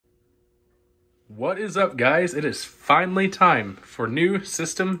What is up, guys? It is finally time for new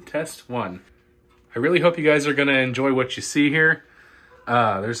system test 1. I really hope you guys are going to enjoy what you see here.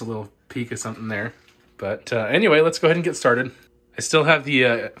 There's a little peek of something there. But anyway, let's go ahead and get started. I still have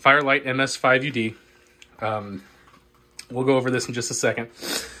the Fire Lite MS5UD. We'll go over this in just a second.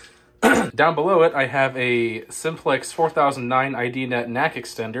 Down below it, I have a Simplex 4009 IDNet NAC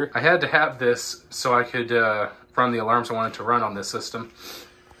Extender. I had to have this so I could run the alarms I wanted to run on this system.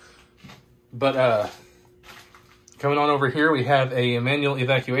 But coming on over here, we have a manual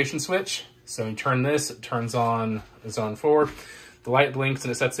evacuation switch. So you turn this, it turns on zone 4. The light blinks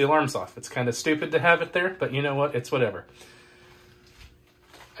and it sets the alarms off. It's kind of stupid to have it there, but you know what? It's whatever.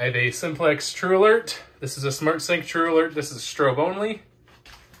 I have a Simplex TrueAlert. This is a SmartSync TrueAlert. This is strobe only.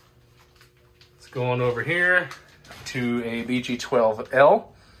 Let's go on over here to a BG12L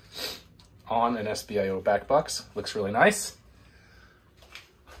on an SBIO back box. Looks really nice.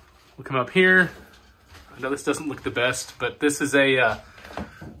 We'll come up here. I know this doesn't look the best, but this is a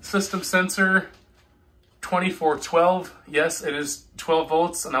system sensor 2412. Yes, it is 12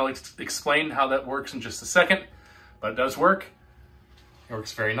 volts, and I'll explain how that works in just a second, but it does work. It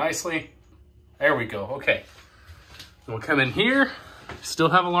works very nicely. There we go. Okay. We'll come in here. Still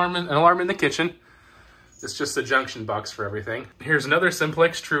have an alarm in the kitchen. It's just a junction box for everything. Here's another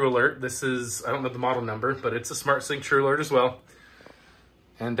Simplex TrueAlert. This is, I don't know the model number, but it's a SmartSync TrueAlert as well.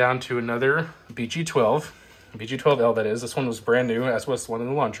 And down to another BG12L that is. This one was brand new, as was the one in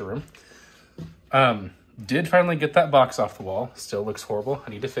the laundry room. Did finally get that box off the wall. Still looks horrible.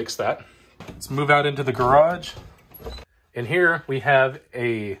 I need to fix that. Let's move out into the garage. In here, we have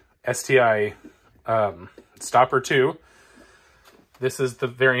a STI stopper 2. This is the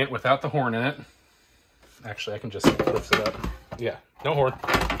variant without the horn in it. Actually, I can just lift it up. Yeah, no horn.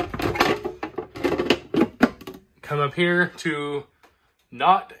 Come up here to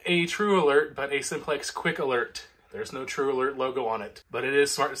not a TrueAlert, but a Simplex Quick Alert. There's no TrueAlert logo on it, but it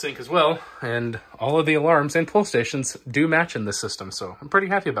is SmartSync as well, and all of the alarms and pull stations do match in this system, so I'm pretty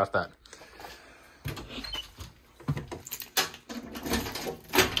happy about that.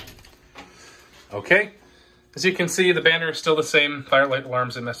 Okay, as you can see, the banner is still the same. Fire Lite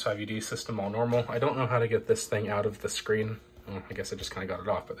Alarms MS5UD system, all normal. I don't know how to get this thing out of the screen. Oh, I guess I just kind of got it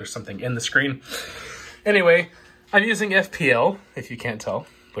off, but there's something in the screen. Anyway, I'm using FPL, if you can't tell,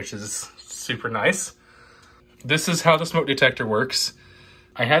 which is super nice. This is how the smoke detector works.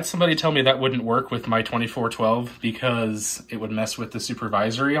 I had somebody tell me that wouldn't work with my 2412 because it would mess with the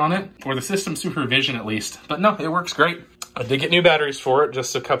supervisory on it, or the system supervision at least. But no, it works great. I did get new batteries for it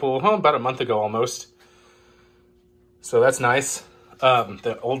just about a month ago almost. So that's nice.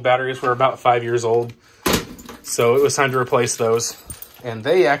 The old batteries were about 5 years old, so it was time to replace those. And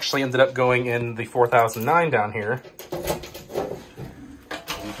they actually ended up going in the 4009 down here. As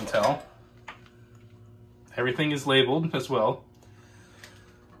you can tell. Everything is labeled as well.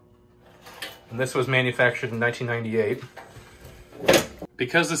 And this was manufactured in 1998.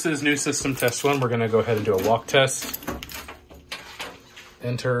 Because this is new system test 1, we're going to go ahead and do a walk test.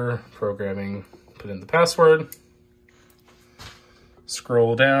 Enter programming, put in the password.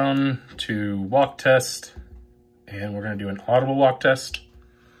 Scroll down to walk test. And we're going to do an audible walk test.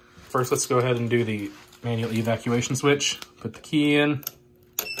 First, let's go ahead and do the manual evacuation switch. Put the key in.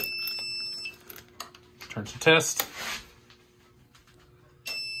 Turn to test.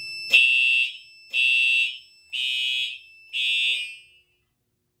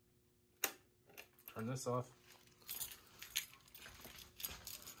 Turn this off.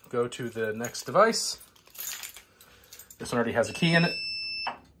 Go to the next device. This one already has a key in it,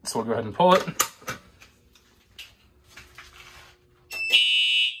 so we'll go ahead and pull it.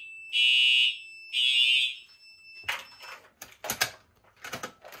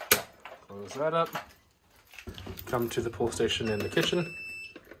 Close that up. Come to the pull station in the kitchen.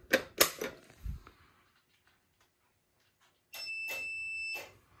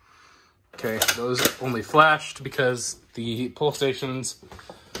 Okay, those only flashed because the pull stations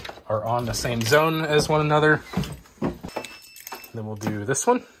are on the same zone as one another. And then we'll do this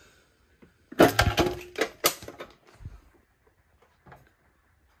one. All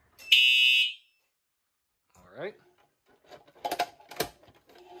right.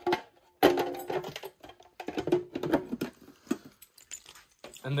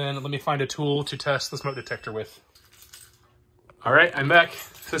 And then let me find a tool to test the smoke detector with. All right, I'm back.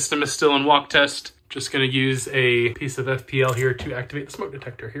 System is still in walk test. Just gonna use a piece of FPL here to activate the smoke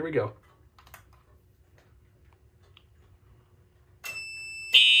detector. Here we go.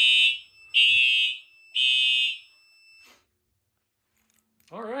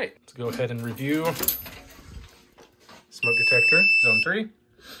 All right, let's go ahead and review smoke detector, zone 3.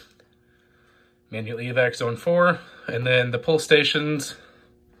 Manual evac zone 4, and then the pull stations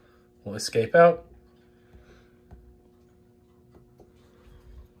will escape out.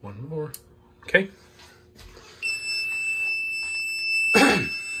 One more. Okay.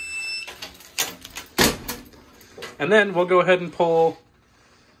 And then we'll go ahead and pull,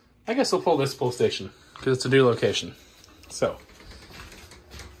 I guess we'll pull this pull station because it's a new location. So,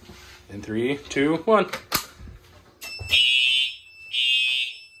 in 3, 2, 1.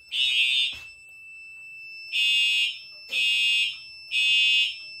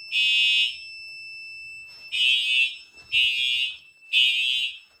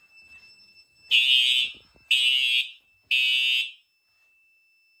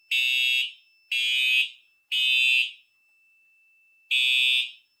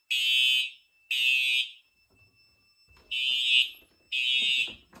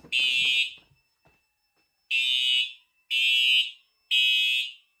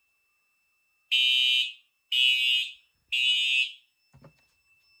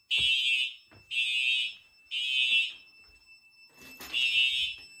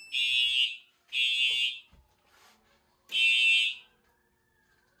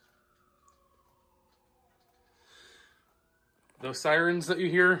 Those sirens that you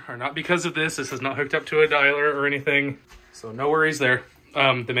hear are not because of this. This is not hooked up to a dialer or anything, so no worries there.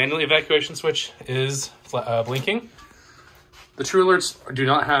 The manual evacuation switch is blinking. The TrueAlerts do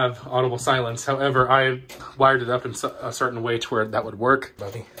not have audible silence. However, I wired it up in a certain way to where that would work.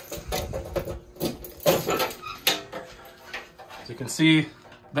 Buddy. As you can see,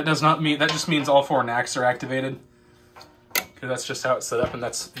 that does not mean, that just means all 4 NACs are activated. Okay, that's just how it's set up, and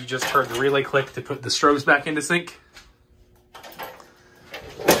that's, you just heard the relay click to put the strobes back into sync.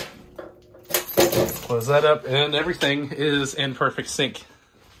 Close that up, and everything is in perfect sync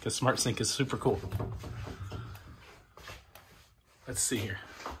because Smart Sync is super cool. Let's see here.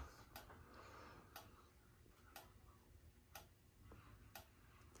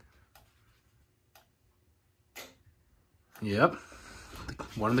 Yep.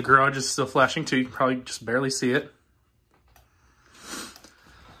 One in the garage is still flashing too. You can probably just barely see it.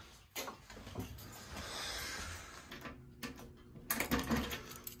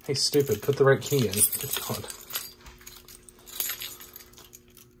 Hey, stupid, put the right key in. Good God.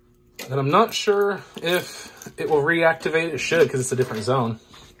 And I'm not sure if it will reactivate. It should, because it's a different zone.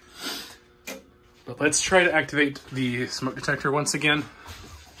 But let's try to activate the smoke detector once again.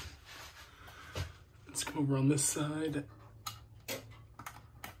 Let's go over on this side.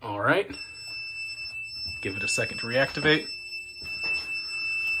 All right. Give it a second to reactivate.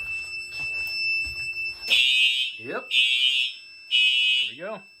 Yep. There we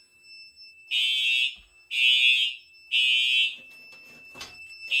go.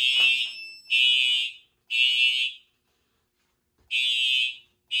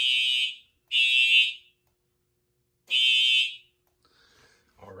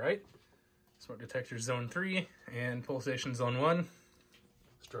 All right. Smoke detector zone 3 and pull station zone 1.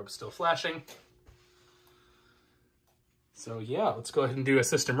 Strobe's still flashing. So yeah, let's go ahead and do a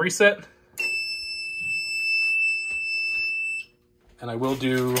system reset. And we'll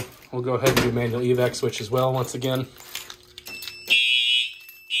go ahead and do manual evac switch as well once again.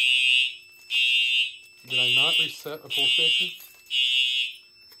 Did I not reset a pull station?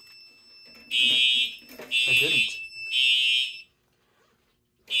 I didn't.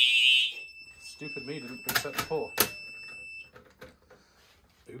 Stupid me didn't reset the pull.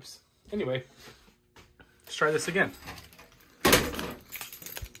 Oops. Anyway, let's try this again.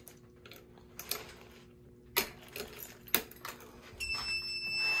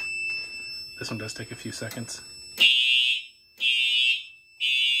 This one does take a few seconds.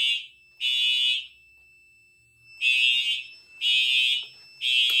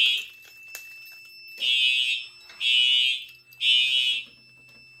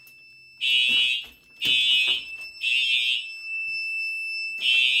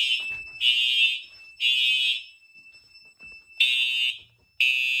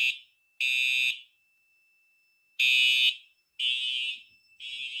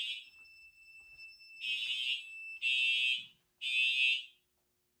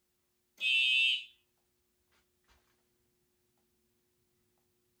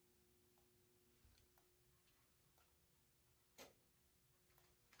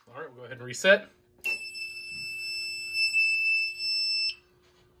 All right, we'll go ahead and reset.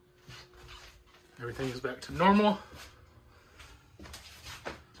 Everything is back to normal.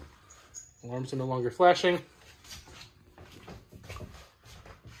 Alarms are no longer flashing.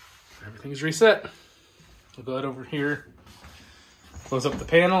 Everything is reset. We'll go ahead over here, close up the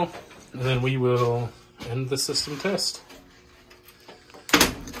panel, and then we will end the system test.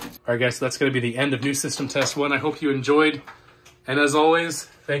 All All right, guys, so that's going to be the end of new system test 1. I hope you enjoyed. And as always,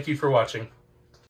 thank you for watching.